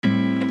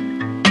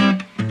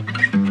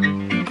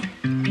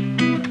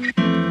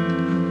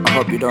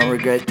You don't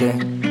regret that?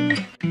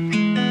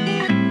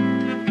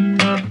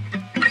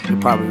 You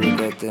probably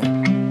regret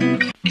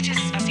that. It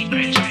is a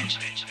secret.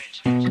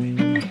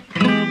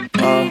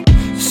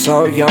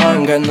 So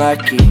young and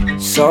lucky,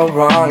 so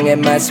wrong it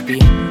must be.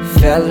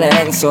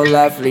 Feeling so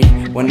lovely,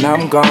 when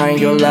I'm gone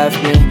you'll love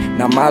me.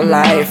 Now my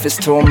life is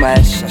too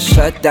much, I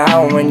shut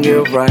down when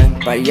you run.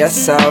 By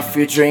yourself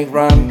you drink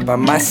rum, by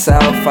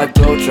myself I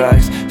do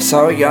drugs.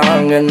 So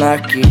young and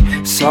lucky,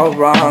 so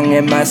wrong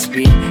it must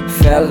be.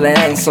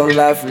 Feeling so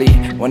lovely,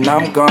 when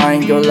I'm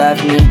gone you'll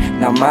love me.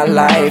 Now my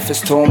life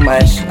is too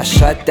much, I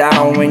shut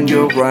down when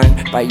you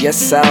run. By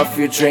yourself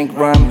you drink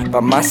rum,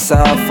 by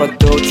myself I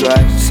do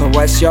drugs. So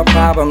what's your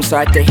problem?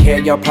 Start to hear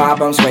your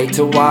problems way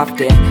too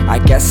often. I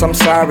guess I'm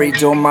sorry,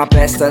 do my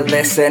best to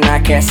listen, I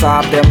can't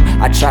solve them.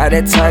 I try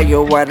to tell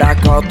you what I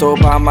go through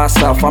by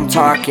myself, I'm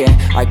talking.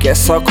 I get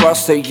so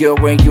close to you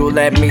when you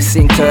let me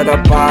sink to the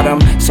bottom.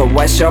 So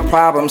what's your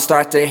problem?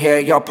 Start to hear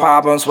your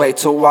problems way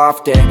too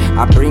often.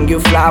 I bring you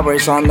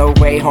flowers on the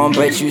way home,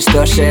 but you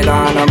still shit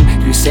on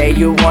them. You say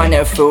you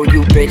wanted food,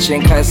 you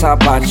bitchin' cause I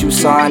bought you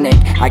Sonic.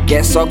 I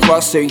get so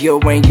close to you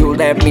when you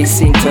let me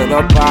sink to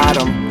the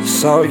bottom.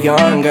 So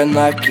young and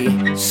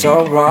lucky,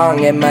 so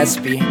wrong it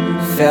must be.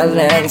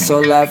 Feeling so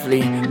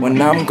lovely,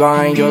 when I'm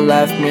gone you'll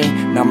love me.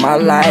 Now my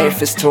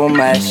life is too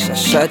much, I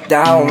shut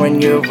down when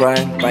you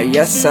run. By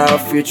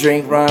yourself you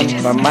drink rum,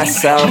 by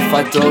myself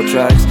I do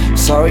drugs.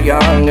 So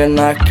young and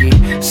lucky,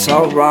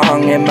 so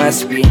wrong it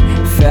must be.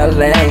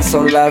 Feeling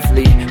so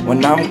lovely,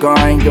 when I'm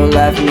gone you'll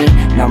love me.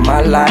 Now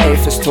my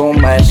life is too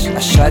much, I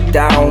shut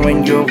down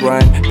when you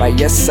run. By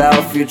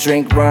yourself you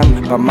drink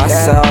rum, by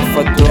myself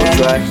I do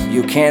drugs.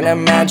 You can't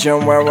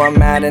imagine where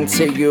I'm at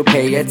until you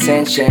pay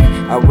attention.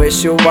 I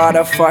wish you all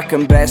the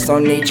fucking best,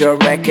 don't need your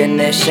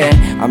recognition.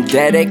 I'm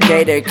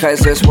dedicated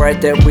cause it's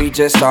worth it, we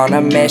just on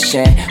a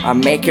mission. I'm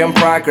making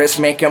progress,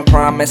 making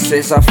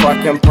promises, I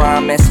fucking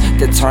promise.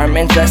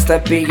 Determined just to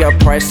be a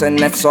person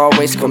that's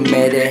always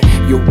committed.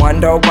 You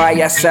wonder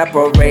why I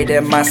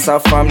separated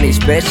myself from these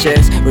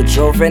bitches.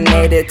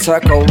 Rejuvenated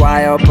took a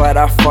while, but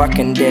I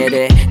fucking did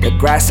it. The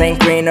grass ain't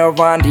greener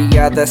on the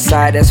other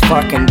side, it's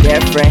fucking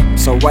different.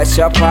 So what's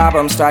your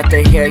problem? Start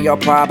to hear your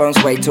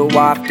problems way too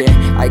often.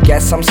 I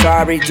guess I'm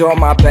sorry, do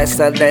my best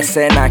to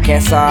listen, I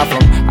can't solve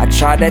them. I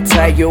try to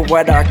tell you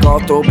what I go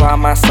through by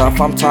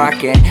myself, I'm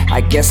talking.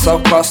 I get so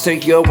close to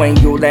you when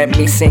you let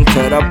me sink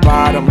to the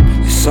bottom.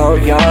 So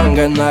young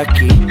and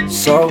lucky,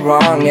 so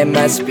wrong it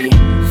must be.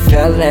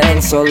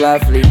 Feeling so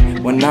lovely,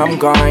 when I'm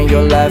gone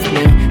you'll love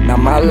me. Now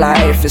my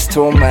life is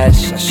too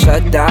much, I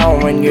shut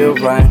down when you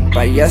run.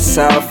 By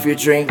yourself you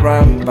drink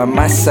rum, by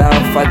myself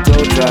I do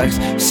drugs.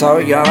 So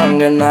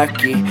young and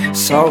lucky,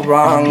 so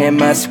wrong it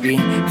must be.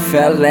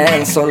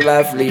 Feeling so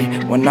lovely,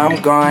 when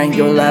I'm gone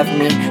you'll love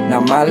me. Now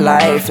my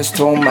life is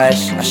too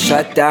much, I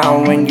shut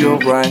down when you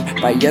run.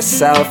 By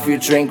yourself you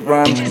drink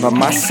rum, by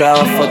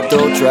myself I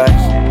do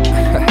drugs.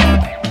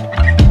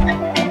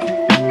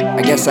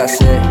 I guess that's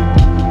it.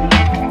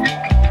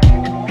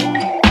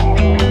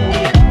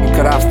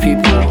 Cut off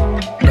people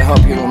that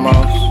help you the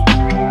most.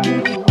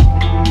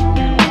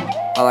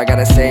 All I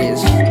gotta say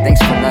is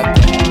thanks for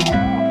nothing.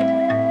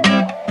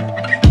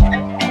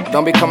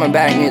 Don't be coming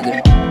back neither.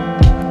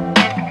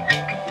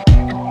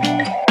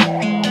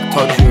 I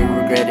told you you'd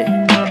regret it.